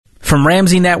From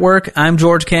Ramsey Network, I'm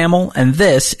George Camel, and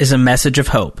this is a message of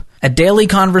hope. A daily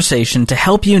conversation to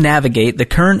help you navigate the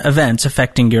current events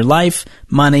affecting your life,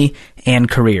 money, and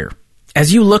career.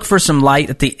 As you look for some light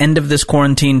at the end of this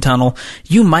quarantine tunnel,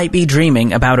 you might be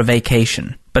dreaming about a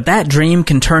vacation. But that dream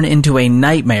can turn into a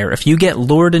nightmare if you get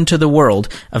lured into the world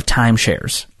of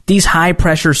timeshares. These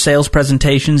high-pressure sales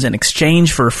presentations in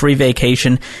exchange for a free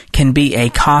vacation can be a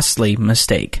costly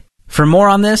mistake. For more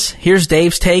on this, here's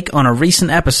Dave's take on a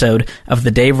recent episode of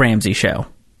The Dave Ramsey Show.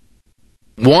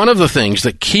 One of the things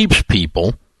that keeps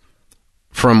people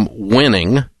from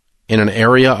winning in an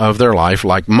area of their life,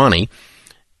 like money,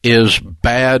 is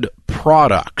bad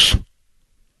products.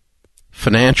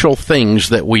 Financial things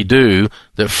that we do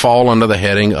that fall under the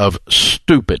heading of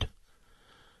stupid,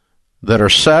 that are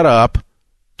set up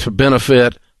to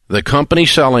benefit the company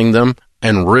selling them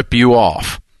and rip you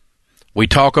off. We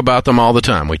talk about them all the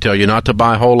time. We tell you not to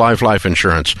buy whole life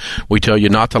insurance. We tell you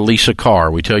not to lease a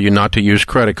car. We tell you not to use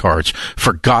credit cards.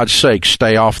 For God's sake,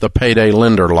 stay off the payday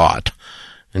lender lot.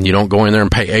 And you don't go in there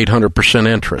and pay 800%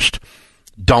 interest.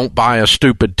 Don't buy a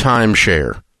stupid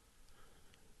timeshare.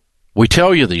 We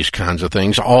tell you these kinds of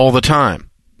things all the time.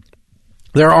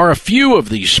 There are a few of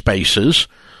these spaces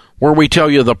where we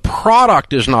tell you the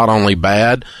product is not only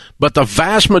bad, but the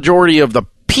vast majority of the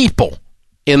people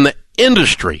in the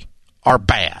industry are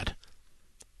bad.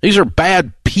 These are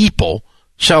bad people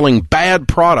selling bad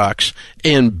products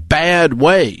in bad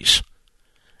ways.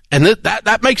 And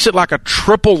that makes it like a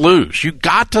triple lose. You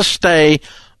got to stay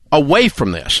away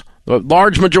from this. The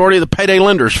large majority of the payday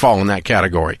lenders fall in that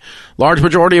category. Large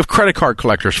majority of credit card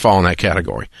collectors fall in that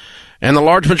category. And the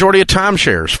large majority of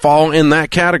timeshares fall in that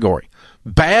category.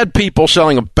 Bad people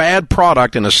selling a bad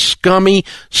product in a scummy,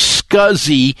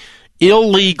 scuzzy,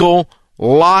 illegal,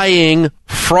 lying,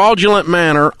 fraudulent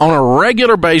manner on a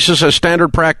regular basis as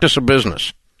standard practice of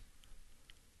business.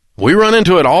 We run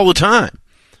into it all the time.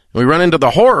 We run into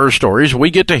the horror stories. We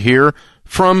get to hear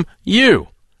from you,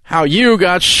 how you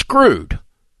got screwed.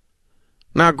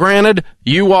 Now, granted,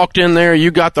 you walked in there,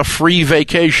 you got the free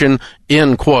vacation,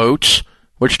 in quotes,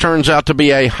 which turns out to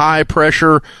be a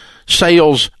high-pressure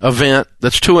sales event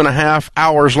that's 2.5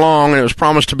 hours long, and it was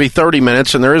promised to be 30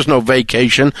 minutes, and there is no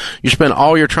vacation. You spend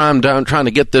all your time down trying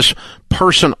to get this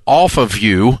person off of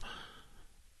you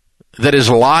that is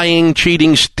lying,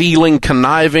 cheating, stealing,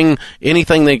 conniving,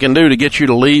 anything they can do to get you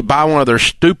to leave, buy one of their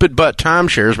stupid butt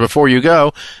timeshares before you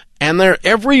go, and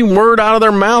every word out of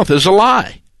their mouth is a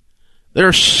lie.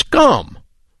 They're scum.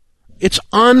 It's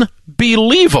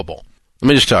unbelievable. Let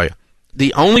me just tell you.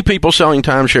 The only people selling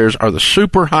timeshares are the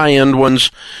super high-end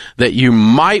ones that you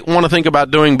might want to think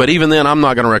about doing, but even then, I'm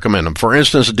not going to recommend them. For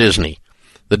instance, Disney.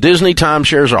 The Disney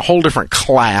timeshares are a whole different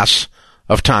class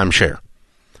of timeshare.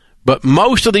 But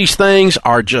most of these things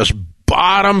are just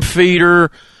bottom feeder.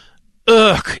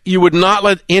 Ugh, you would not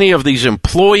let any of these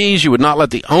employees, you would not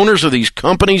let the owners of these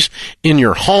companies in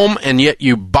your home, and yet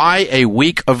you buy a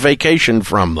week of vacation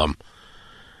from them.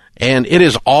 And it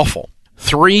is awful.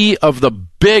 3 of the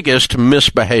biggest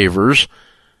misbehaviors,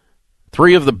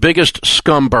 3 of the biggest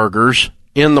scumburgers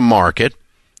in the market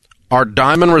are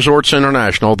Diamond Resorts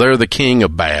International, they're the king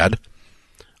of bad,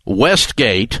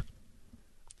 Westgate,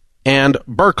 and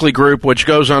Berkeley Group, which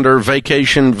goes under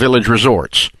Vacation Village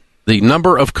Resorts. The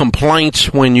number of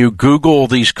complaints when you Google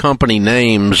these company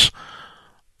names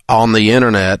on the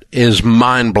internet is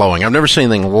mind-blowing. I've never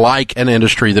seen anything like an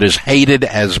industry that is hated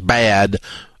as bad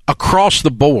across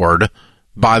the board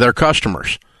by their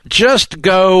customers. Just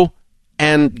go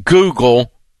and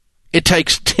Google. It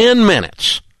takes 10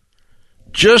 minutes.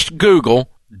 Just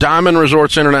Google Diamond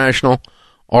Resorts International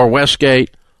or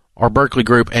Westgate or Berkeley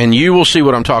Group, and you will see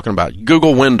what I'm talking about.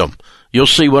 Google Wyndham. You'll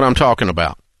see what I'm talking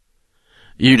about.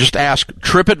 You just ask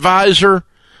TripAdvisor.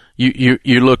 You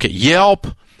look at Yelp.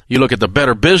 You look at the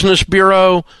Better Business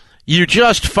Bureau. You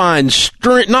just find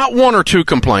not 1 or 2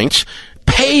 complaints,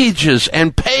 pages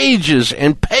and pages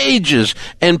and pages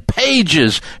and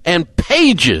pages and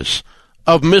pages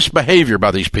of misbehavior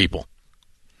by these people.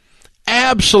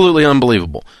 Absolutely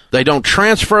unbelievable. They don't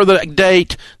transfer the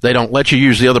date. They don't let you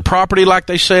use the other property like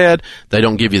they said. They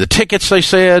don't give you the tickets they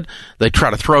said. They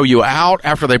try to throw you out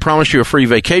after they promised you a free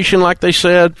vacation like they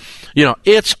said. You know,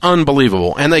 it's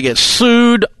unbelievable. And they get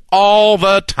sued all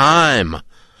the time.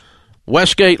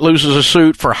 Westgate loses a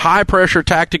suit for high-pressure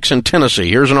tactics in Tennessee.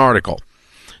 Here's an article.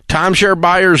 Timeshare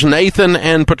buyers Nathan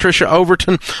and Patricia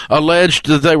Overton alleged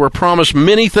that they were promised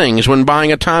many things when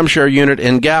buying a timeshare unit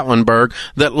in Gatlinburg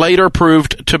that later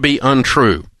proved to be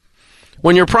untrue.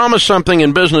 When you're promised something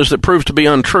in business that proves to be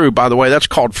untrue, by the way, that's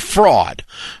called fraud.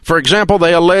 For example,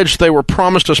 they alleged they were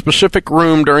promised a specific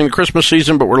room during the Christmas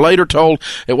season, but were later told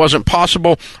it wasn't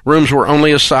possible. Rooms were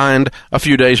only assigned a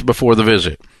few days before the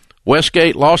visit.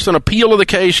 Westgate lost an appeal of the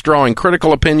case, drawing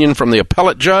critical opinion from the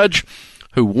appellate judge,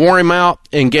 who wore him out.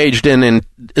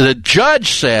 The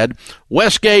judge said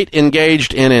Westgate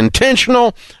engaged in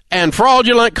intentional and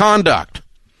fraudulent conduct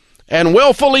and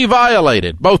willfully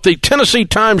violated both the Tennessee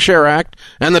Timeshare Act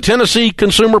and the Tennessee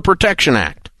Consumer Protection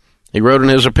Act. He wrote in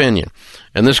his opinion.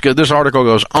 And this article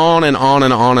goes on and on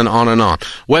and on and on and on.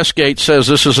 Westgate says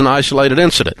this is an isolated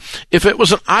incident. If it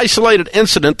was an isolated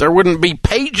incident, there wouldn't be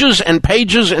pages and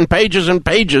pages and pages and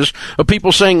pages of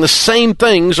people saying the same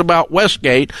things about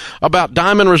Westgate, about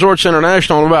Diamond Resorts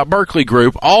International, and about Berkeley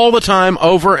Group all the time,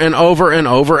 over and over and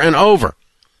over and over.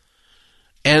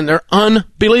 And they're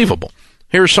unbelievable.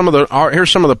 Here's some of the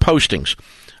postings.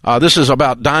 This is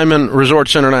about Diamond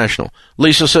Resorts International.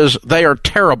 Lisa says, they are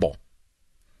terrible.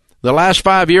 The last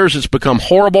 5 years, it's become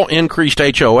horrible. Increased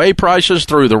HOA prices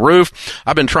through the roof.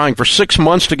 I've been trying for 6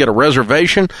 months to get a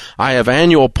reservation. I have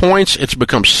annual points. It's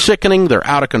become sickening. They're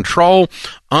out of control.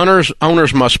 Owners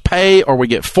must pay or we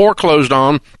get foreclosed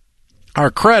on our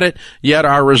credit, yet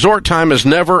our resort time is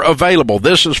never available.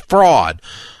 This is fraud.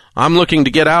 I'm looking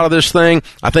to get out of this thing.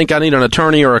 I think I need an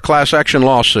attorney or a class action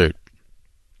lawsuit.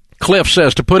 Cliff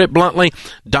says, to put it bluntly,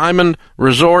 Diamond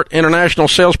Resort International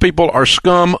salespeople are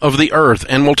scum of the earth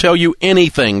and will tell you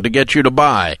anything to get you to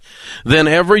buy. Then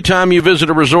every time you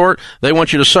visit a resort, they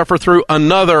want you to suffer through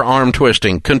another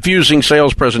arm-twisting, confusing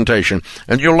sales presentation.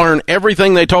 And you'll learn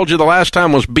everything they told you the last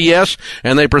time was BS,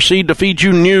 and they proceed to feed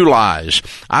you new lies.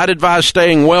 I'd advise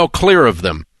staying well clear of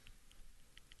them.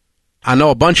 I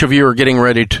know a bunch of you are getting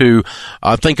ready to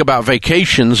think about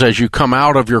vacations as you come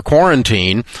out of your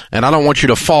quarantine, and I don't want you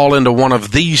to fall into one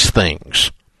of these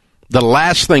things. The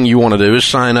last thing you want to do is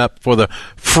sign up for the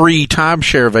free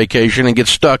timeshare vacation and get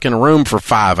stuck in a room for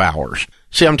 5 hours.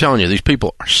 See, I'm telling you, these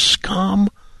people are scum,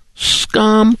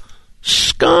 scum,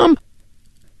 scum.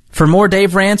 For more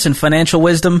Dave Rants and financial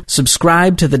wisdom,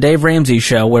 subscribe to The Dave Ramsey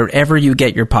Show wherever you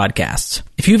get your podcasts.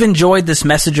 If you've enjoyed this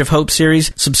Message of Hope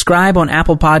series, subscribe on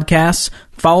Apple Podcasts,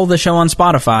 follow the show on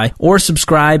Spotify, or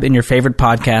subscribe in your favorite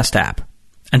podcast app.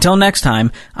 Until next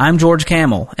time, I'm George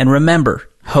Camel, and remember,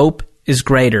 hope is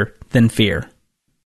greater than fear.